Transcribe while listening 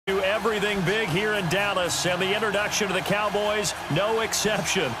everything big here in Dallas, and the introduction to the Cowboys, no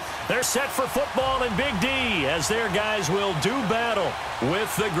exception. They're set for football in Big D as their guys will do battle with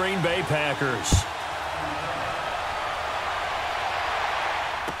the Green Bay Packers.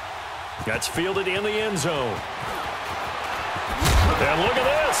 That's fielded in the end zone. And look at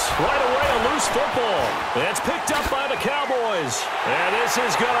this. Right away, a loose football. It's picked up by the Cowboys. And this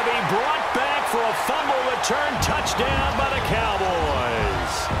is going to be brought back for a fumble return touchdown by the Cowboys.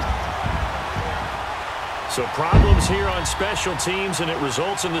 So problems here on special teams, and it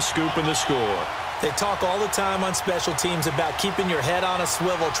results in the scoop and the score. They talk all the time on special teams about keeping your head on a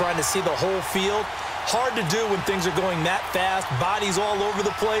swivel, trying to see the whole field. Hard to do when things are going that fast, bodies all over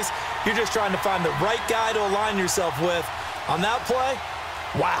the place. You're just trying to find the right guy to align yourself with. On that play,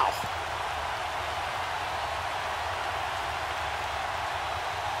 wow.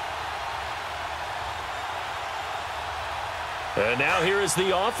 And now here is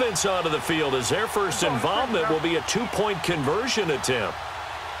the offense onto the field as their first involvement will be a two-point conversion attempt.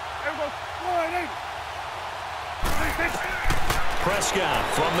 Prescott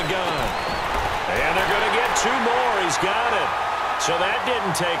from the gun. And they're going to get two more. He's got it. So that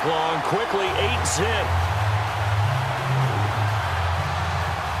didn't take long. Quickly, 8-zip.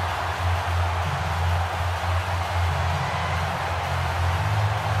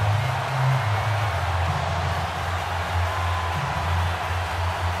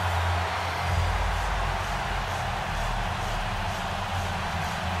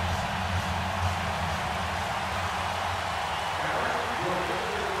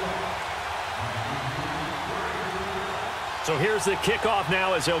 So here's the kickoff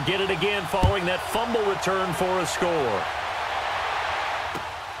now as they'll get it again following that fumble return for a score.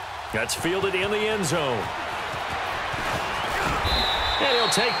 That's fielded in the end zone. And he'll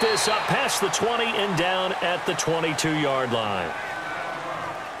take this up past the 20 and down at the 22-yard line.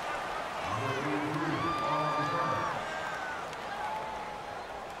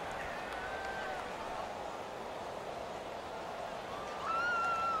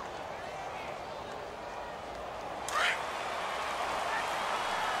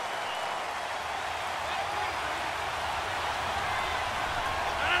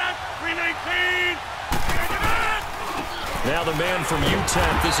 Now the man from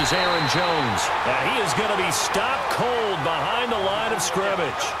UTEP, this is Aaron Jones. He is going to be stopped cold behind the line of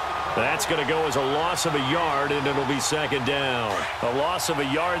scrimmage. That's going to go as a loss of a yard, and it'll be second down. A loss of a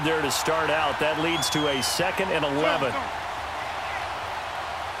yard there to start out. That leads to a 2nd and 11.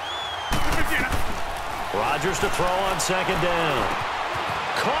 Rodgers to throw on second down.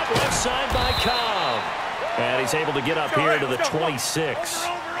 Caught left side by Cobb. And he's able to get up here to the 26.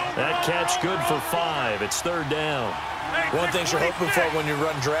 That catch good for 5. It's third down. One thing you're hoping for when you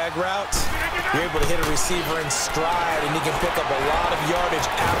run drag routes, you're able to hit a receiver in stride, and he can pick up a lot of yardage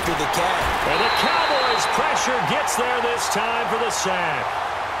after the catch. And the Cowboys' pressure gets there this time for the sack.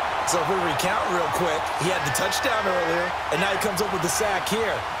 So if we recount real quick, he had the touchdown earlier, and now he comes up with the sack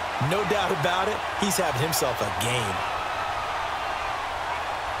here. No doubt about it, he's having himself a game.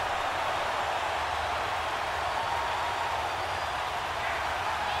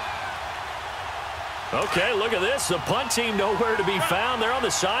 Okay, look at this. The punt team nowhere to be found. They're on the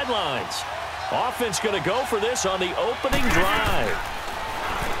sidelines. Offense going to go for this on the opening drive.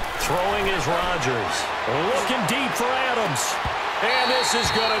 Throwing is Rodgers. Looking deep for Adams. And this is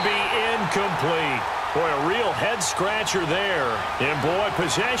going to be incomplete. Boy, a real head-scratcher there. And, boy,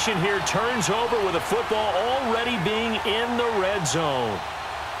 possession here turns over with the football already being in the red zone.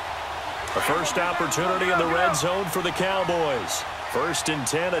 The first opportunity in the red zone for the Cowboys. 1st and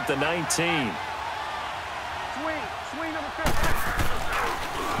 10 at the 19.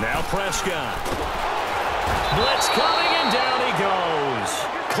 Now Prescott. Blitz coming, and down he goes.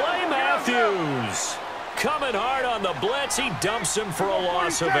 Clay Matthews coming hard on the blitz. He dumps him for a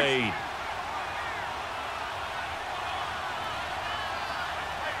loss of 8.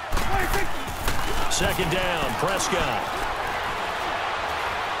 Second down, Prescott.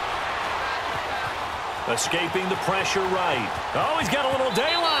 Escaping the pressure right. Oh, he's got a little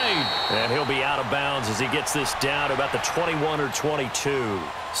daylight. And he'll be out of bounds as he gets this down to about the 21 or 22.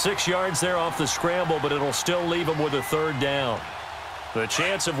 6 yards there off the scramble, but it'll still leave him with a third down. The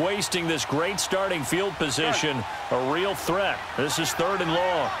chance of wasting this great starting field position, a real threat. This is 3rd and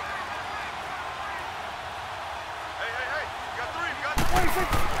long.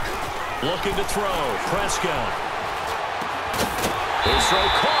 Looking to throw. Prescott. His throw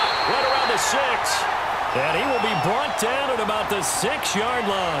caught right around the 6. And he will be brought down at about the 6-yard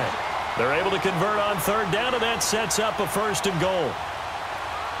line. They're able to convert on third down, and that sets up a 1st and goal.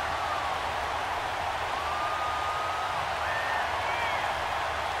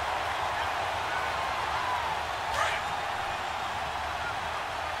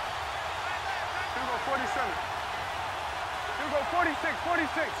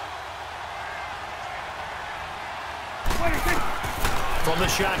 From the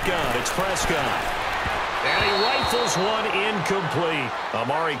shotgun, it's Prescott. And he rifles one incomplete.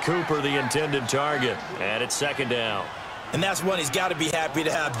 Amari Cooper, the intended target. And it's second down. And that's one he's got to be happy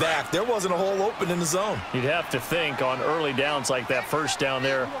to have back. There wasn't a hole open in the zone. You'd have to think on early downs like that first down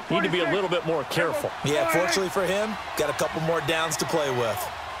there, need to be a little bit more careful. Yeah, fortunately for him, got a couple more downs to play with.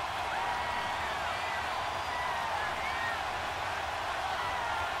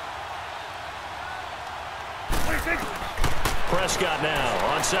 Prescott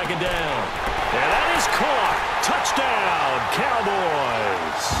now on second down. And that is caught. Touchdown,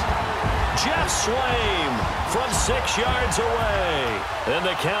 Cowboys. Jeff Swaim from 6 yards away. And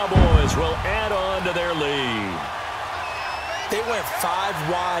the Cowboys will add on to their lead. They went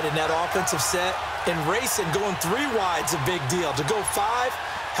 5 wide in that offensive set. And racing, going 3 wide's a big deal. To go 5,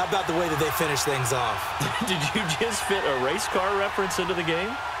 how about the way that they finish things off? Did you just fit a race car reference into the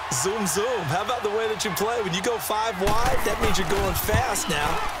game? Zoom, zoom. How about the way that you play? When you go 5 wide, that means you're going fast now.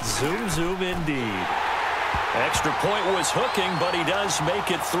 Zoom, zoom indeed. Extra point was hooking, but he does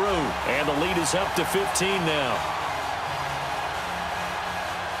make it through. And the lead is up to 15 now.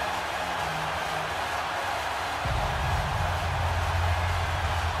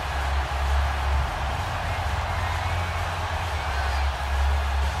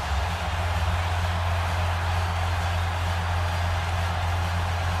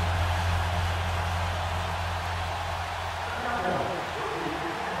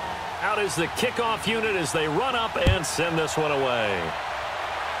 Out is the kickoff unit as they run up and send this one away.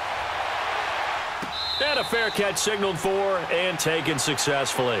 And a fair catch signaled for and taken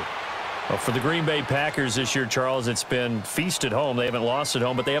successfully. Well, for the Green Bay Packers this year, Charles, it's been feast at home. They haven't lost at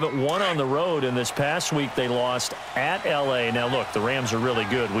home, but they haven't won on the road. And this past week, they lost at L.A. Now, look, the Rams are really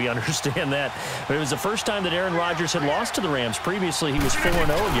good. We understand that. But it was the first time that Aaron Rodgers had lost to the Rams. Previously, he was 4-0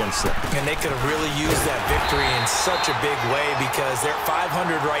 against them. And they could have really used that victory in such a big way because they're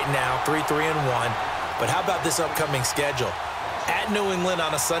 500 right now, 3-3-1. But how about this upcoming schedule? At New England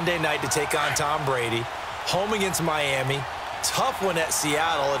on a Sunday night to take on Tom Brady. Home against Miami. Tough one at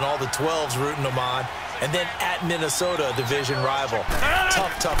Seattle and all the 12s rooting them on. And then at Minnesota, a division rival.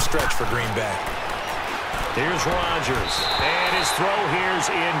 Tough stretch for Green Bay. Here's Rodgers. And his throw here's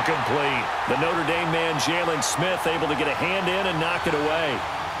incomplete. The Notre Dame man, Jalen Smith, able to get a hand in and knock it away.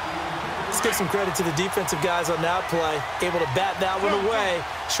 Let's give some credit to the defensive guys on that play. Able to bat that one away.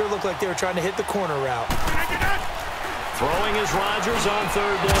 Sure looked like they were trying to hit the corner route. Throwing is Rodgers on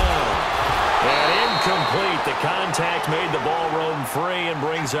third down. And incomplete. The contact made the ball roam free and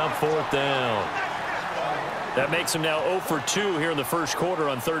brings up fourth down. That makes them now 0 for 2 here in the first quarter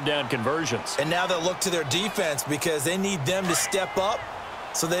on third down conversions. And now they'll look to their defense because they need them to step up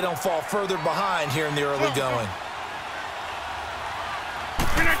so they don't fall further behind here in the early going.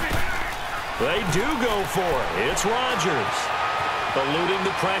 They do go for it. It's Rodgers. Eluding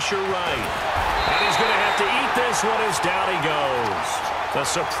the pressure right. And he's going to have to eat this one as down he goes. A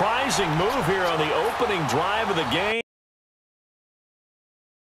surprising move here on the opening drive of the game.